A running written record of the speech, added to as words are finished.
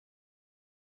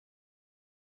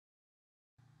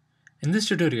In this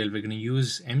tutorial, we're going to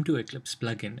use M2 Eclipse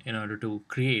plugin in order to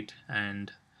create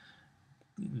and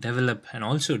develop and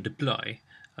also deploy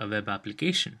a web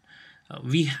application.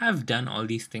 We have done all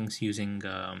these things using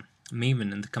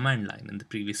Maven in the command line in the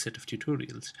previous set of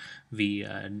tutorials. We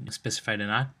specified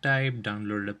an archetype,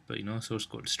 downloaded up source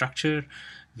code structure.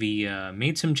 We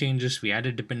made some changes, we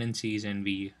added dependencies, and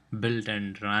we built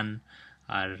and run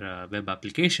our web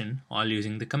application all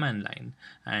using the command line.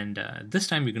 And this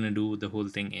time we're going to do the whole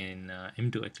thing in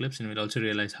M2 Eclipse, and we'll also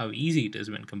realize how easy it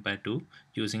is when compared to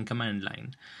using command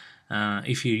line.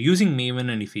 If you're using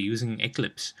Maven and if you're using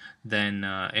Eclipse, then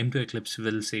M2 Eclipse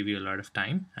will save you a lot of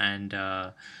time. And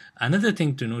another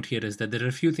thing to note here is that there are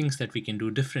a few things that we can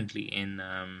do differently in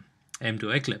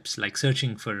M2 Eclipse, like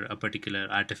searching for a particular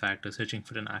artifact or searching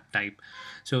for an archetype.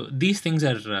 So these things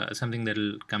are something that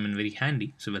will come in very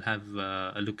handy. So we'll have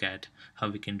a look at how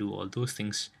we can do all those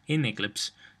things in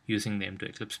Eclipse using the M2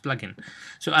 Eclipse plugin.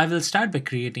 So I will start by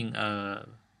creating a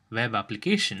web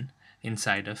application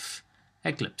inside of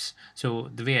Eclipse. So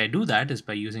the way I do that is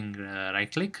by using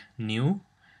right click, new,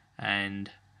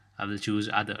 and I will choose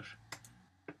other.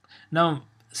 Now,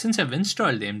 since I've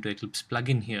installed the M2 Eclipse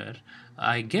plugin here,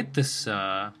 I get this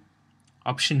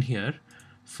option here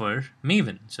for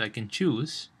Maven. So I can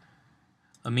choose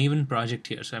a Maven project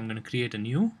here. So I'm going to create a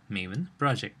new Maven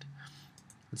project.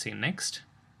 Let's say next.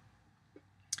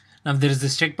 Now there is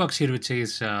this checkbox here which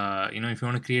says, if you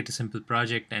want to create a simple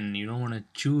project and you don't want to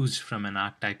choose from an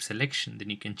archetype selection, then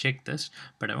you can check this.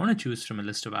 But I want to choose from a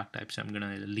list of archetypes, so I'm going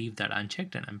to leave that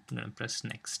unchecked and I'm going to press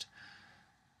next.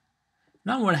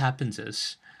 Now what happens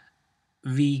is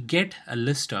we get a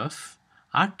list of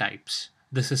archetypes.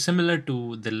 This is similar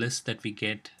to the list that we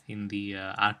get in the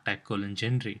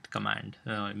archetype::generate command.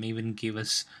 Maven gave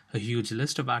us a huge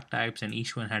list of archetypes and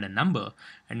each one had a number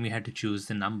and we had to choose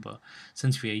the number.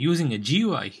 Since we are using a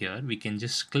GUI here, we can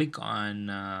just click on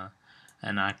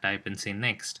an archetype and say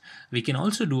next. We can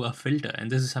also do a filter,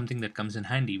 and this is something that comes in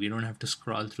handy. We don't have to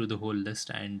scroll through the whole list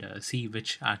and see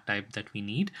which archetype that we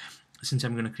need. Since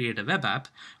I'm going to create a web app,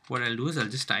 what I'll do is I'll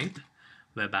just type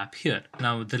web app here.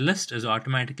 Now the list is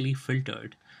automatically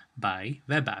filtered by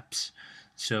web apps.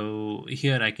 So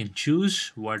here I can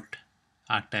choose what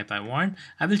archetype I want.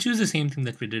 I will choose the same thing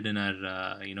that we did in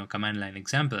our command line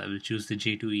example. I will choose the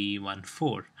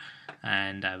J2E14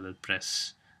 and I will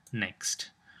press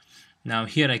next. Now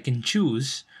here I can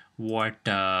choose what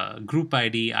group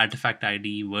ID, artifact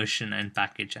ID, version, and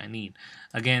package I need.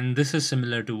 Again, this is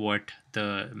similar to what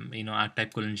the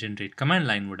archetype::generate command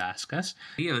line would ask us.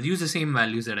 Yeah, I'll use the same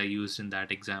values that I used in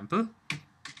that example.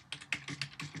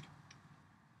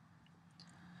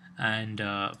 And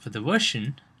for the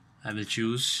version, I will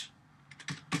choose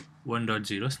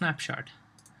 1.0 snapshot.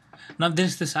 Now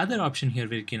there's this other option here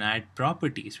where you can add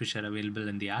properties which are available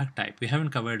in the archetype. We haven't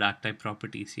covered archetype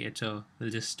properties yet, so we'll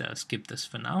just skip this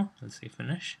for now. Let's say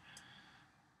finish.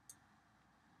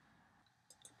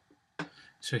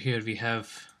 So here we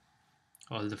have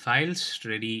all the files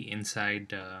ready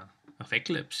inside of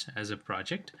Eclipse as a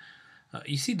project.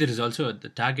 You see there is also the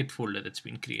target folder that's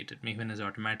been created. Maven has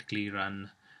automatically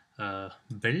run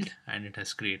build and it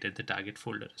has created the target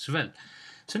folder as well.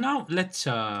 So now let's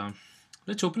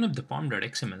open up the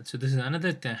pom.xml. So this is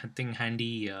another thing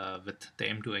handy with the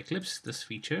M2 Eclipse, this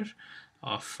feature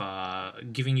of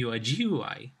giving you a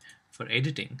GUI for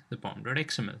editing the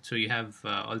pom.xml. So you have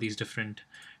all these different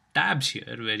tabs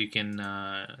here where you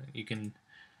can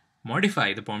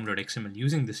modify the pom.xml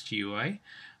using this GUI.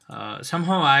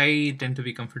 Somehow I tend to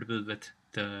be comfortable with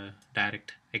the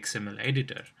direct XML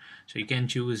editor. So you can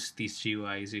choose these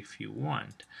GUIs if you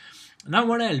want. Now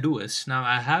what I'll do is, now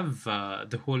I have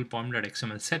the whole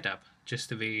pom.xml set up just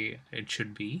the way it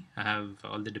should be. I have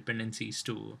all the dependencies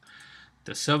to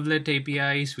the servlet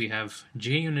APIs, we have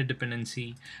JUnit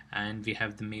dependency, and we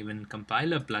have the Maven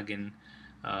compiler plugin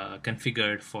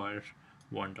configured for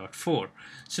 1.4.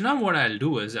 So now what I'll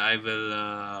do is I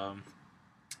will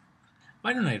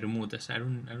why don't I remove this? I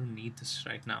don't need this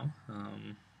right now.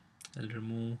 I'll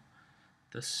remove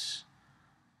this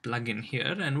plugin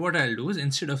here, and what I'll do is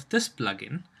instead of this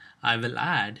plugin, I will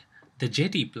add the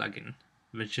Jetty plugin,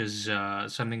 which is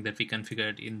something that we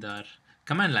configured in the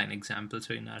command line example.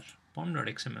 So in our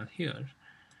pom.xml here,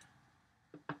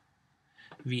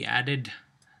 we added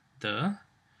the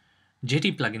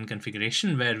Jetty plugin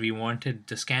configuration where we wanted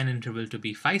the scan interval to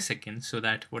be 5 seconds so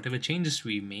that whatever changes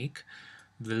we make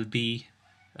will be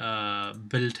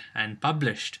built and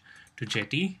published to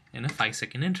Jetty in a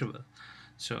 5-second interval.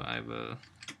 So I will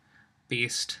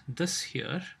paste this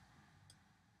here.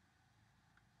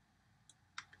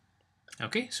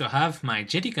 Okay, so I have my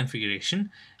Jetty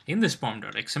configuration in this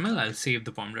pom.xml. I'll save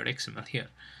the pom.xml here.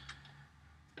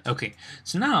 Okay,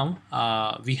 so now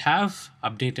we have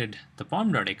updated the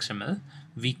pom.xml.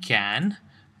 We can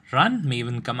run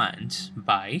Maven commands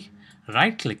by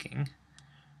right clicking,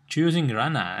 choosing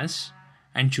run as,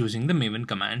 and choosing the Maven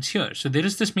commands here. So there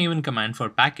is this Maven command for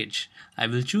package. I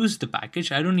will choose the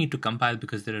package. I don't need to compile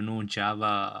because there are no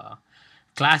Java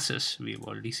classes. We've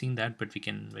already seen that, but we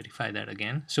can verify that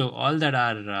again. So all that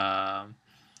our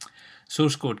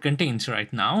source code contains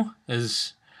right now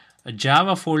is a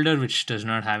Java folder which does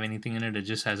not have anything in it. It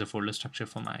just has a folder structure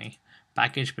for my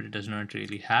package, but it does not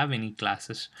really have any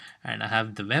classes. And I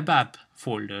have the web app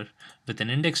folder with an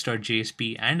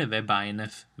index.jsp and a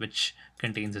web.inf which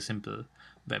contains a simple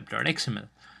web.xml.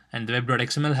 And the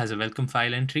web.xml has a welcome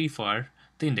file entry for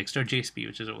the index.jsp,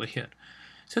 which is over here.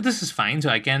 So this is fine. So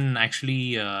I can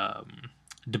actually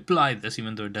deploy this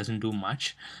even though it doesn't do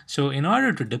much. So in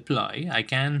order to deploy, I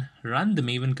can run the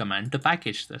Maven command to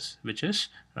package this, which is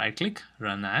right click,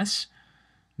 run as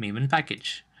Maven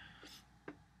package.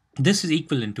 This is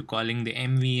equivalent to calling the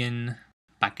mvn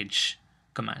package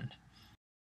command.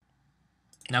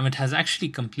 Now it has actually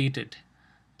completed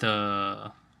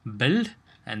the build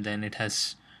and then it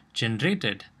has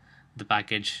generated the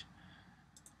package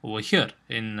over here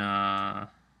in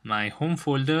my home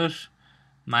folder,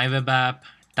 my web app,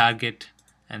 target,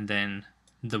 and then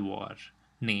the var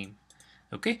name.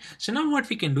 Okay, so now what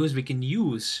we can do is we can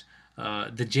use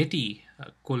the jetty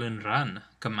 :run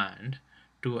command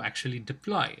to actually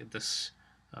deploy this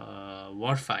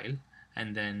war file,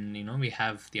 and then we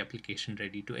have the application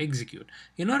ready to execute.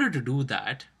 In order to do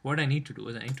that, what I need to do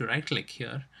is I need to right click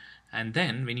here, and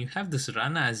then when you have this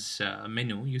run as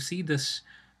menu, you see this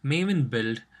Maven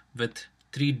build with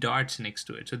 3 dots next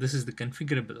to it. So this is the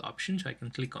configurable option, so I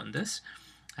can click on this,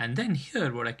 and then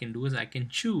here what I can do is I can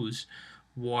choose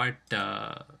what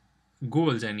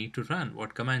goals I need to run,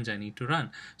 what commands I need to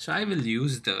run. So I will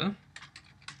use the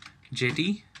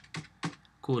jetty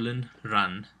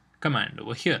 :run command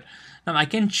over here. Now I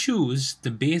can choose the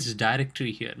base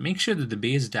directory here. Make sure that the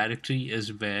base directory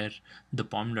is where the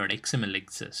pom.xml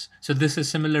exists. So this is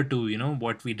similar to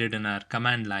what we did in our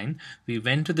command line. We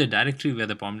went to the directory where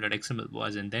the pom.xml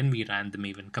was, and then we ran the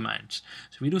Maven commands.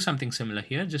 So we do something similar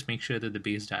here. Just make sure that the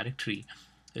base directory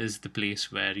is the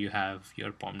place where you have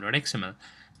your pom.xml.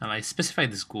 Now I specify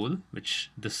this goal,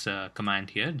 which this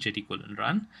command here, jetty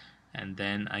 :run, and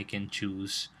then I can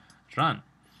choose run.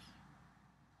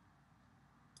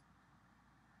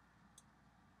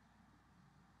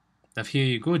 Now here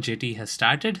you go, jetty has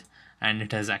started and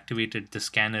it has activated the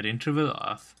scanner interval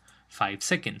of 5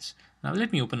 seconds. Now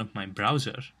let me open up my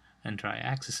browser and try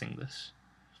accessing this.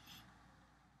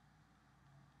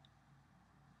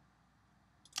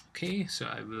 Okay, so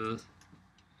I will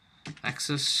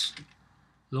access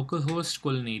localhost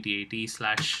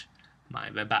 :8080 /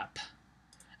 my web app.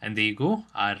 And there you go,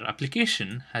 our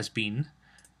application has been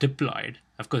deployed.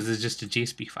 Of course, this is just a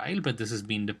JSP file, but this has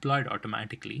been deployed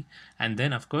automatically. And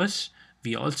then, of course,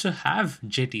 we also have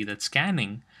jetty that's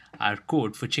scanning our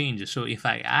code for changes. So if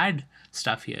I add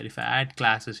stuff here, if I add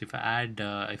classes, if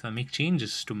I make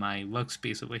changes to my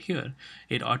workspace over here,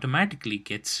 it automatically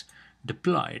gets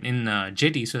deployed in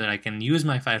jetty so that I can use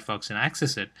my Firefox and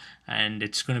access it, and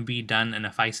it's going to be done in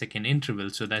a 5-second interval.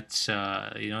 So that's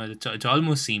it's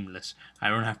almost seamless. I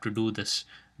don't have to do this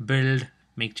build,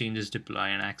 make changes, deploy,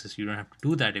 and access. You don't have to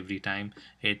do that every time.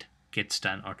 It gets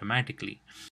done automatically.